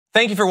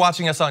Thank you for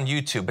watching us on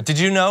YouTube. But did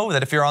you know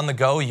that if you're on the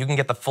go, you can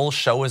get the full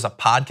show as a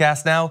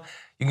podcast now?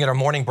 You can get our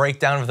morning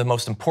breakdown of the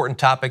most important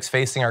topics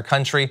facing our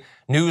country,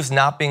 news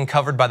not being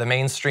covered by the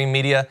mainstream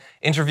media,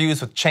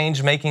 interviews with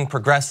change-making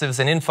progressives,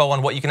 and info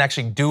on what you can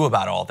actually do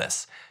about all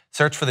this.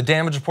 Search for The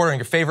Damage Report on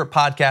your favorite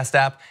podcast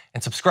app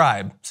and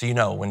subscribe so you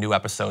know when new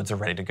episodes are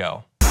ready to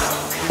go.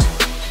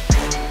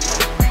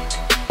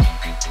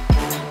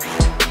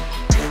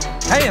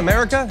 Hey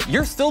America,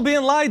 you're still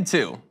being lied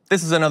to.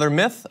 This is another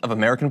myth of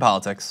American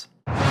politics.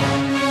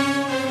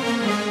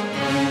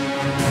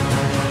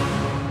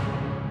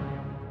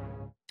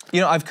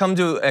 You know, I've come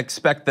to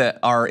expect that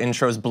our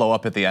intros blow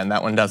up at the end.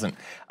 That one doesn't.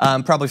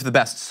 Probably for the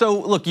best. So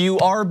look, you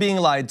are being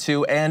lied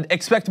to and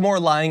expect more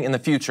lying in the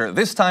future.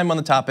 This time on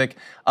the topic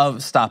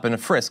of stop and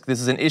frisk. This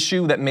is an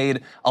issue that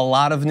made a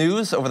lot of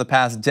news over the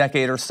past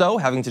decade or so,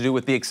 having to do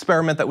with the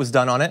experiment that was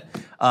done on it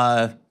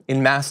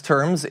in mass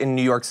terms in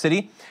New York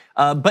City.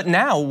 But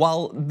now,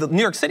 while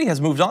New York City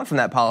has moved on from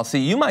that policy,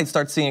 you might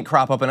start seeing it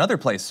crop up in other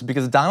places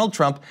because Donald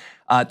Trump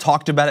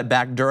talked about it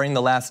back during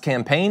the last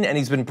campaign, and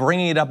he's been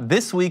bringing it up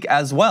this week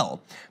as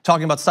well,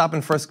 talking about stop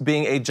and frisk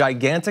being a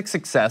gigantic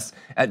success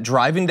at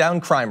driving down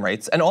crime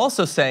rates, and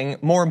also saying,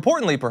 more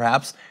importantly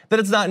perhaps, that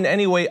it's not in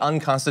any way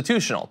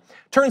unconstitutional.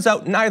 Turns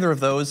out neither of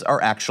those are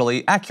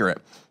actually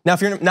accurate. Now,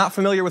 if you're not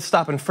familiar with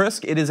stop and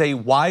frisk, it is a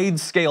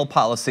wide-scale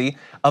policy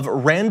of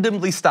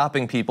randomly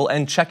stopping people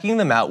and checking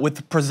them out with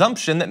the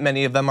presumption that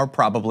many of them are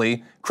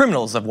probably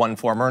criminals of one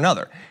form or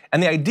another.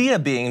 And the idea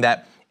being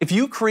that if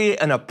you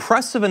create an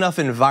oppressive enough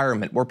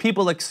environment where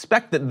people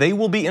expect that they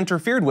will be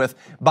interfered with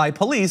by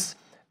police,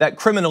 that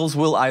criminals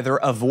will either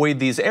avoid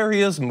these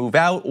areas, move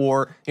out,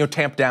 or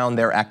tamp down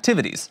their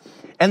activities.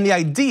 And the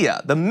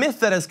idea, the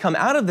myth that has come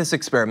out of this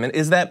experiment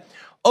is that,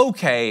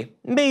 okay,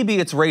 maybe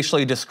it's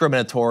racially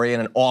discriminatory in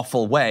an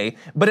awful way,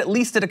 but at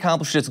least it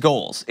accomplished its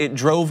goals. It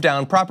drove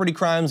down property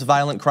crimes,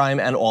 violent crime,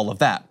 and all of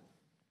that.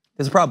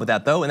 There's a problem with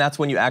that though, and that's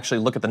when you actually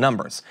look at the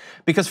numbers.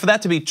 Because for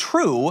that to be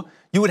true,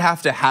 you would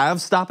have to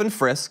have stop and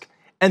frisk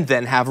and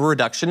then have a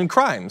reduction in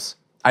crimes.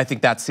 I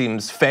think that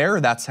seems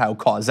fair. That's how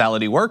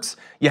causality works.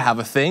 You have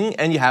a thing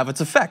and you have its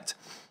effect.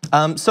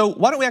 So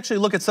why don't we actually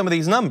look at some of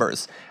these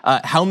numbers?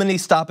 How many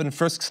stop and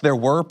frisks there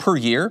were per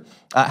year,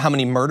 how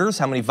many murders,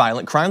 how many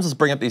violent crimes. Let's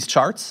bring up these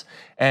charts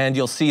and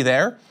you'll see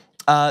there.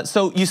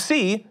 So you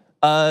see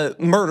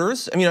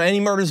murders,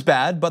 any murder's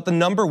bad, but the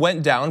number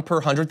went down per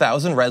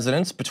 100,000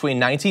 residents between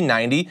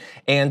 1990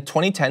 and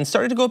 2010,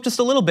 started to go up just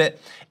a little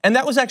bit. And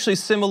that was actually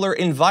similar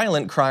in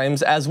violent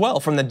crimes as well.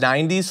 From the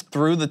 90s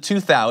through the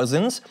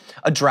 2000s,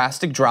 a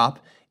drastic drop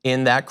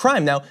in that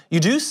crime. Now, you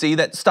do see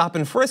that stop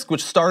and frisk,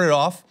 which started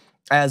off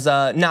as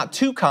not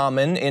too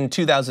common in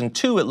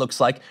 2002, it looks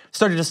like,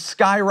 started to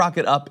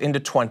skyrocket up into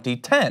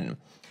 2010.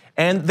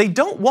 And they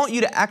don't want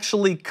you to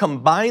actually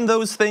combine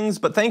those things,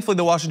 but thankfully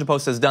the Washington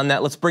Post has done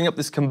that. Let's bring up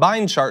this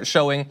combined chart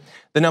showing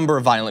the number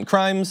of violent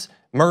crimes,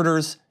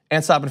 murders,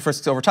 and stop and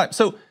frisks over time.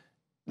 So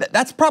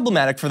that's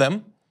problematic for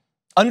them.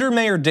 Under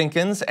Mayor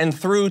Dinkins and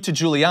through to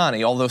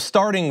Giuliani, although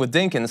starting with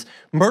Dinkins,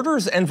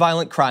 murders and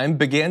violent crime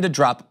began to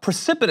drop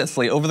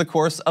precipitously over the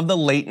course of the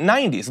late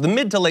 90s, the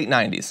mid to late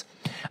 90s.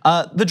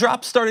 The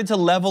drop started to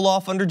level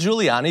off under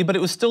Giuliani, but it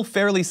was still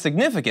fairly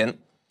significant.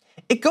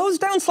 It goes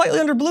down slightly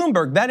under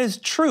Bloomberg, that is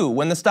true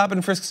when the stop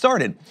and frisk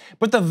started,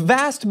 but the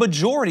vast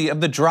majority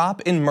of the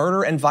drop in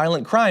murder and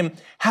violent crime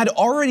had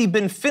already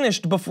been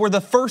finished before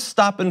the first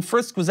stop and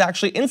frisk was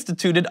actually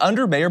instituted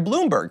under Mayor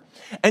Bloomberg.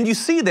 And you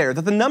see there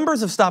that the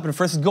numbers of stop and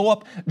frisk go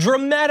up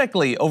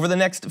dramatically over the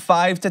next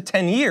 5 to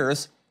 10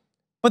 years,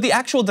 but the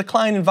actual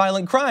decline in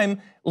violent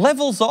crime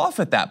levels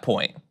off at that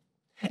point.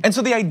 And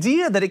so the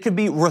idea that it could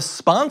be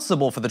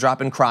responsible for the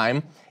drop in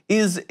crime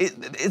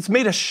it's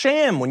made a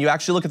sham when you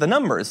actually look at the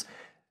numbers.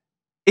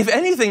 If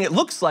anything, it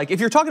looks like,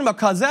 if you're talking about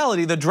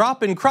causality, the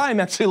drop in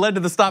crime actually led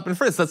to the stop and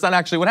frisk. That's not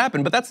actually what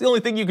happened, but that's the only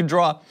thing you can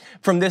draw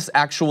from this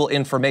actual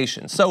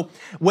information. So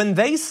when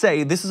they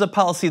say this is a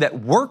policy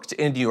that worked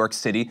in New York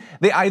City,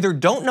 they either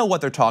don't know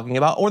what they're talking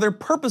about or they're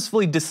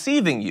purposefully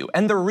deceiving you.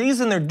 And the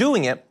reason they're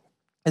doing it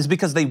is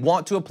because they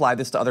want to apply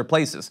this to other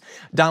places.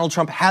 Donald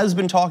Trump has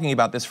been talking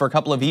about this for a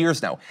couple of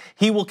years now.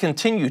 He will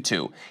continue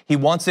to. He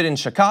wants it in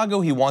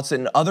Chicago, he wants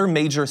it in other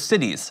major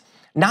cities.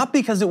 Not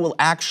because it will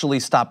actually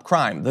stop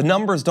crime. The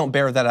numbers don't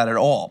bear that out at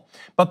all.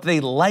 But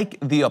they like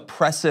the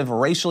oppressive,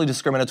 racially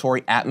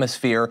discriminatory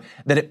atmosphere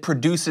that it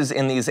produces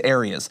in these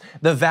areas.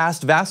 The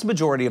vast, vast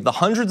majority of the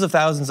hundreds of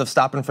thousands of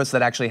stop and frisks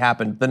that actually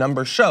happened, the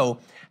numbers show,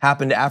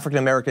 happened to African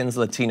Americans,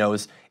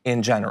 Latinos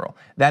in general.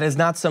 That is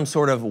not some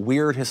sort of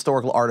weird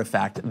historical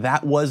artifact.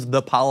 That was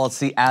the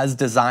policy as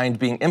designed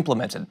being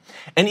implemented.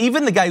 And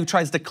even the guy who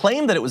tries to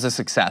claim that it was a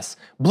success,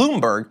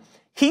 Bloomberg,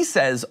 he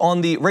says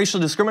on the racially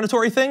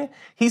discriminatory thing,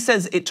 he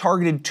says it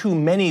targeted too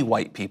many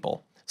white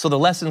people. So the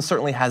lesson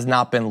certainly has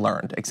not been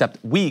learned, except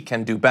we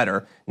can do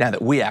better now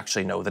that we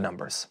actually know the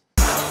numbers.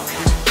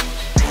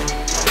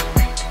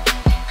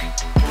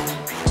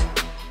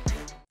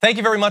 Thank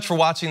you very much for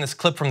watching this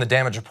clip from The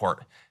Damage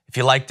Report. If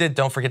you liked it,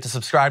 don't forget to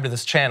subscribe to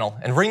this channel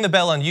and ring the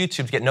bell on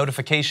YouTube to get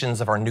notifications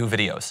of our new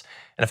videos.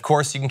 And of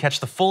course, you can catch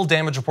the full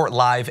Damage Report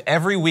live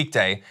every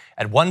weekday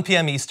at 1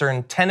 p.m.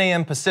 Eastern, 10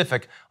 a.m.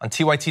 Pacific on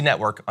TYT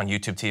Network on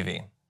YouTube TV.